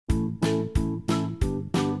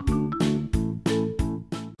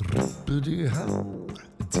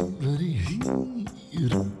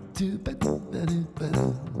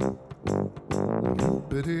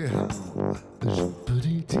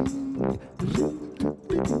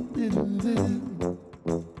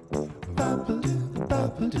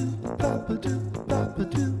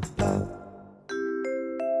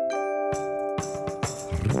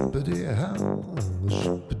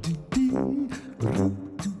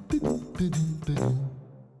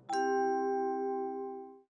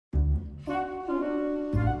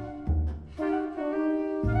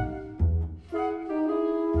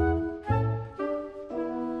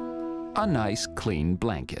A nice, clean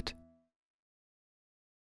blanket.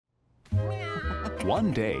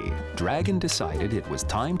 One day, Dragon decided it was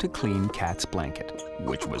time to clean Cat's blanket,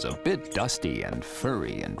 which was a bit dusty and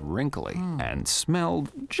furry and wrinkly, and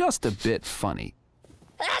smelled just a bit funny.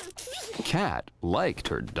 Cat liked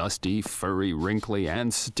her dusty, furry, wrinkly,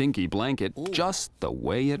 and stinky blanket just the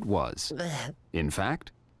way it was. In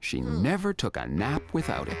fact, she never took a nap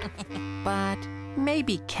without it. But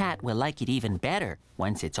maybe Cat will like it even better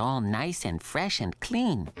once it's all nice and fresh and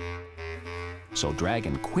clean. So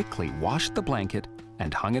Dragon quickly washed the blanket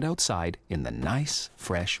and hung it outside in the nice,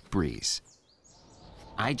 fresh breeze.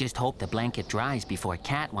 I just hope the blanket dries before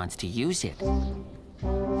Cat wants to use it.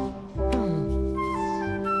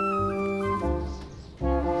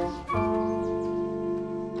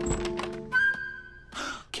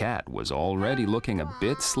 Cat was already looking a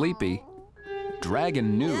bit sleepy.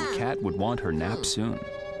 Dragon knew Cat would want her nap soon,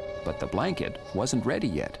 but the blanket wasn't ready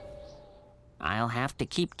yet. I'll have to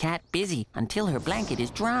keep Cat busy until her blanket is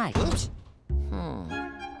dry. Oops.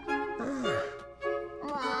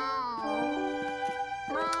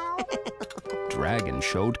 Dragon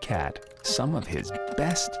showed Cat some of his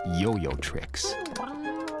best yo-yo tricks.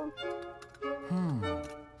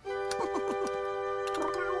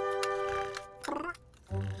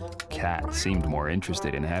 Cat seemed more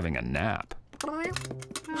interested in having a nap.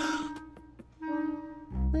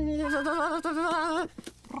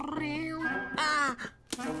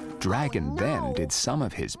 Dragon then did some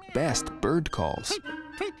of his best bird calls.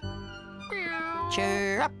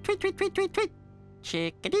 Chirp, tweet, tweet, tweet, tweet, tweet.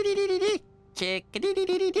 Chick-a-dee-dee-dee-dee,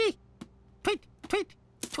 chick-a-dee-dee-dee-dee. Tweet, tweet,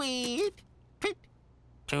 tweet, tweet.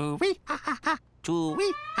 Choo-wee, ha-ha-ha,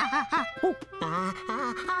 choo-wee, ha-ha-ha, ooh.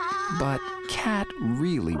 But Cat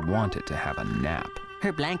really wanted to have a nap.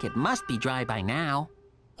 Her blanket must be dry by now.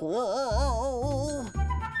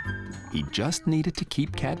 He just needed to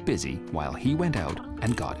keep Cat busy while he went out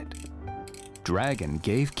and got it. Dragon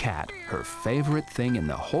gave Cat her favorite thing in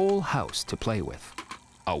the whole house to play with,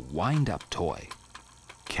 a wind-up toy.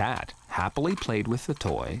 Cat happily played with the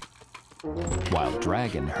toy, while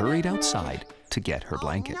Dragon hurried outside to get her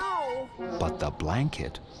blanket. But the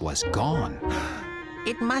blanket was gone.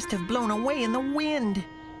 It must have blown away in the wind.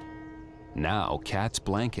 Now Cat's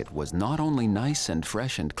blanket was not only nice and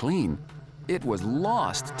fresh and clean, it was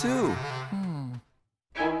lost too.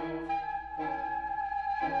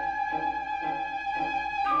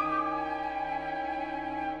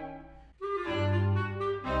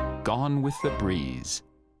 Gone with the breeze.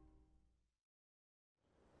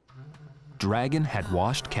 Dragon had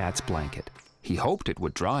washed Cat's blanket. He hoped it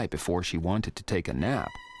would dry before she wanted to take a nap.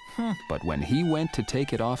 But when he went to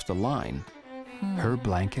take it off the line, her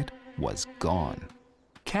blanket was gone.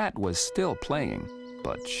 Cat was still playing,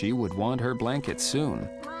 but she would want her blanket soon.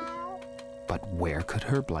 But where could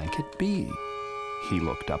her blanket be? He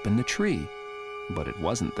looked up in the tree, but it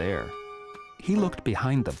wasn't there. He looked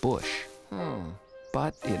behind the bush,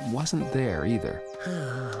 but it wasn't there either.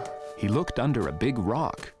 He looked under a big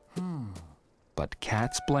rock, but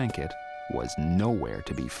Cat's blanket was nowhere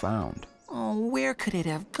to be found. Oh, where could it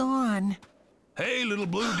have gone? Hey, little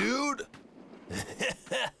blue dude.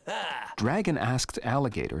 Dragon asked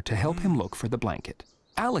Alligator to help him look for the blanket.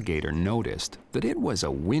 Alligator noticed that it was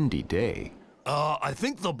a windy day. I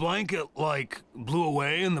think the blanket, blew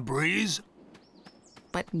away in the breeze.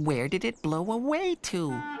 But where did it blow away to?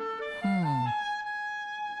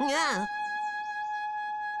 Yeah.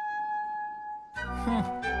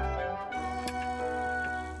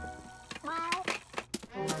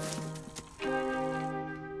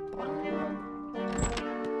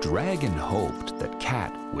 Dragon hoped that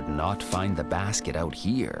Cat would not find the basket out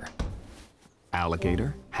here.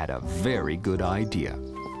 Alligator had a very good idea.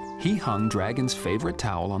 He hung Dragon's favorite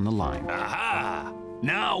towel on the line. Aha!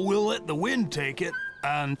 Now we'll let the wind take it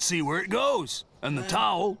and see where it goes. And the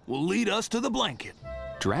towel will lead us to the blanket.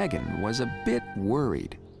 Dragon was a bit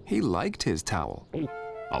worried. He liked his towel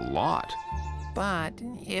a lot. But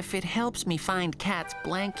if it helps me find Cat's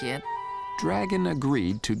blanket... Dragon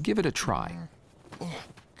agreed to give it a try.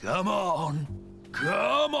 Come on.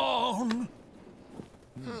 Come on.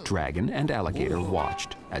 Dragon and Alligator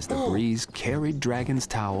watched as the breeze carried Dragon's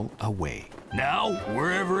towel away. Now,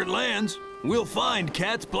 wherever it lands, we'll find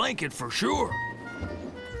Cat's blanket for sure.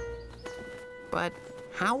 But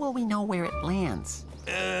how will we know where it lands?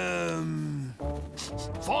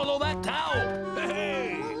 Follow that towel.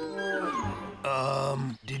 Hey.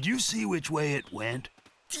 Did you see which way it went?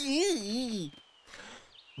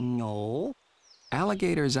 No.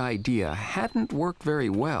 Alligator's idea hadn't worked very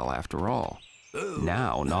well after all.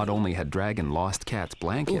 Now, not only had Dragon lost Cat's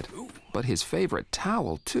blanket, but his favorite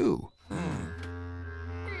towel, too.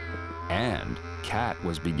 And Cat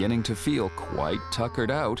was beginning to feel quite tuckered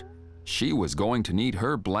out. She was going to need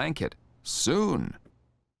her blanket soon.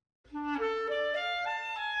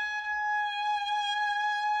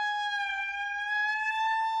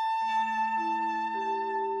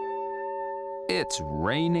 It's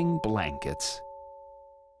raining blankets.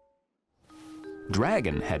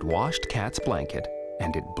 Dragon had washed Cat's blanket,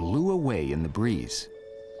 and it blew away in the breeze.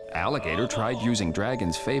 Alligator tried using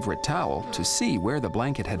Dragon's favorite towel to see where the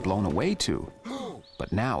blanket had blown away to,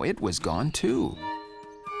 but now it was gone too.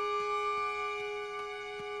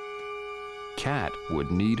 Cat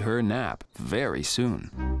would need her nap very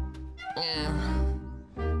soon.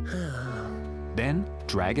 Then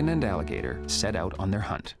Dragon and Alligator set out on their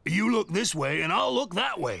hunt. You look this way and I'll look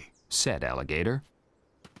that way, said Alligator.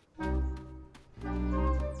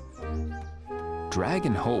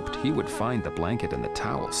 Dragon hoped he would find the blanket and the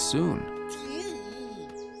towel soon.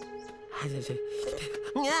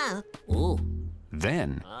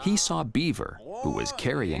 Then he saw Beaver, who was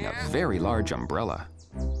carrying a very large umbrella.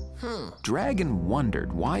 Dragon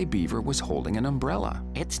wondered why Beaver was holding an umbrella.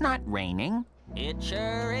 It's not raining. It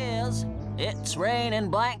sure is. It's raining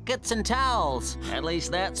blankets and towels. At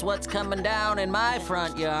least that's what's coming down in my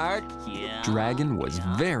front yard. Yeah. Dragon was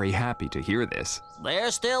very happy to hear this.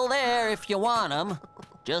 They're still there if you want them.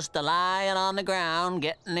 Just a lying on the ground,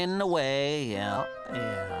 getting in the way. Yeah.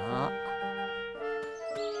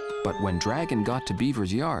 But when Dragon got to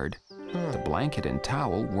Beaver's yard, the blanket and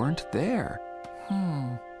towel weren't there.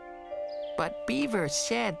 But Beaver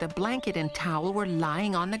said the blanket and towel were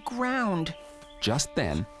lying on the ground. Just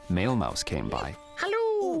then, Mailmouse came by.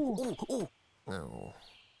 Hello!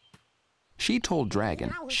 She told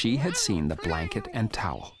Dragon she had seen the blanket and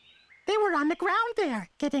towel. They were on the ground there,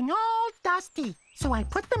 getting all dusty, so I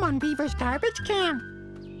put them on Beaver's garbage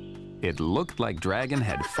can. It looked like Dragon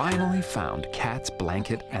had finally found Cat's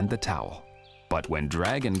blanket and the towel. But when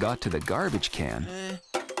Dragon got to the garbage can,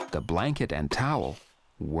 the blanket and towel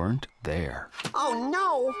weren't there. Oh,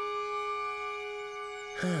 no!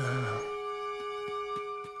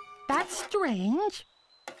 That's strange.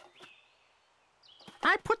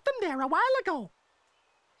 I put them there a while ago.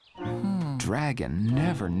 Dragon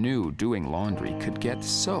never knew doing laundry could get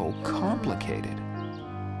so complicated.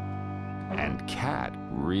 And Cat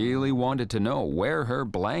really wanted to know where her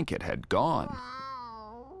blanket had gone.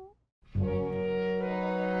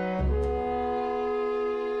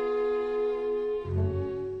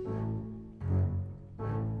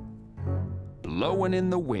 Blowing in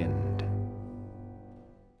the wind.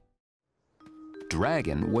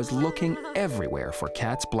 Dragon was looking everywhere for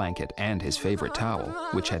Cat's blanket and his favorite towel,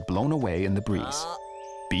 which had blown away in the breeze.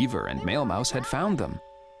 Beaver and Mailmouse had found them,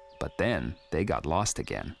 but then they got lost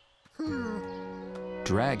again.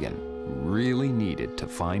 Dragon really needed to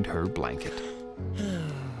find her blanket.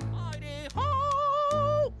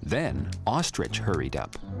 Then Ostrich hurried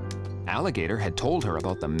up. Alligator had told her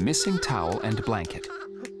about the missing towel and blanket.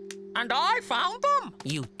 And I found them.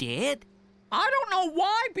 You did? I don't know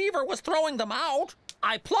why Beaver was throwing them out.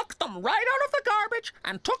 I plucked them right out of the garbage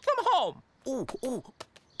and took them home. Ooh.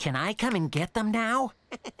 Can I come and get them now?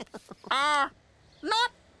 Not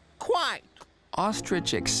quite.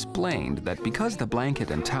 Ostrich explained that because the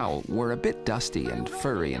blanket and towel were a bit dusty and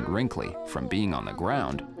furry and wrinkly from being on the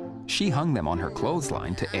ground, she hung them on her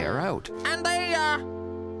clothesline to air out. And they,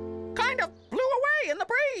 kind of blew away in the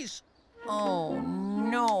breeze. Oh,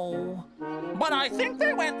 no. But I think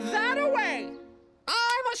they went that away.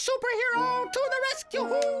 I'm a superhero to the rescue.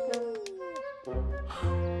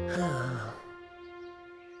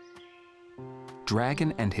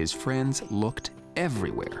 Dragon and his friends looked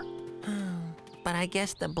everywhere. But I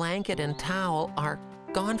guess the blanket and towel are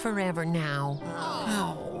gone forever now.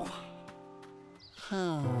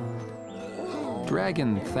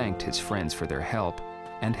 Dragon thanked his friends for their help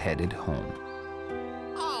and headed home.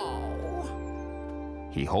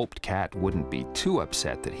 He hoped Cat wouldn't be too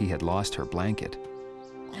upset that he had lost her blanket.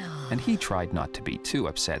 And he tried not to be too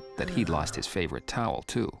upset that he'd lost his favorite towel,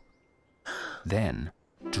 too. Then,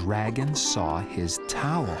 Dragon saw his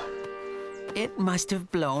towel. It must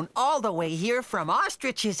have blown all the way here from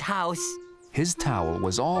Ostrich's house. His towel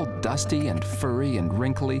was all dusty and furry and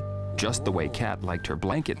wrinkly, just the way Cat liked her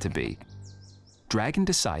blanket to be. Dragon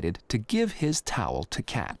decided to give his towel to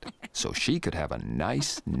Cat so she could have a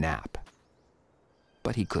nice nap.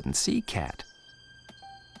 But he couldn't see Cat.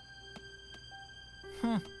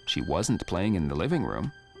 She wasn't playing in the living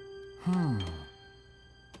room.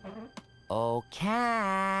 Oh,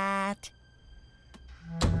 Cat.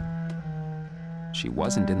 She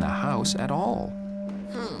wasn't in the house at all.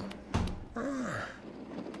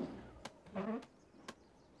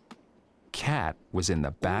 Cat was in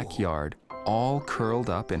the backyard, all curled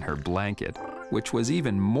up in her blanket, which was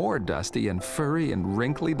even more dusty and furry and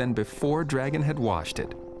wrinkly than before Dragon had washed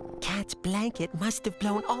it. Cat's blanket must have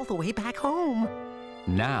blown all the way back home.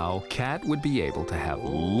 Now, Cat would be able to have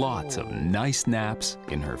lots of nice naps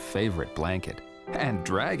in her favorite blanket. And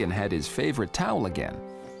Dragon had his favorite towel again,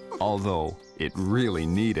 although it really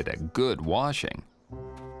needed a good washing.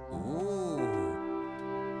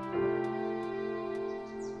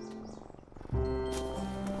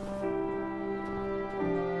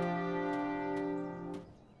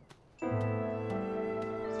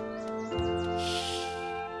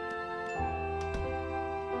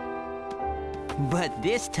 But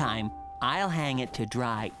this time, I'll hang it to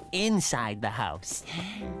dry inside the house.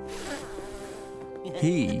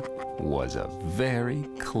 He was a very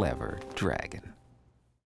clever dragon.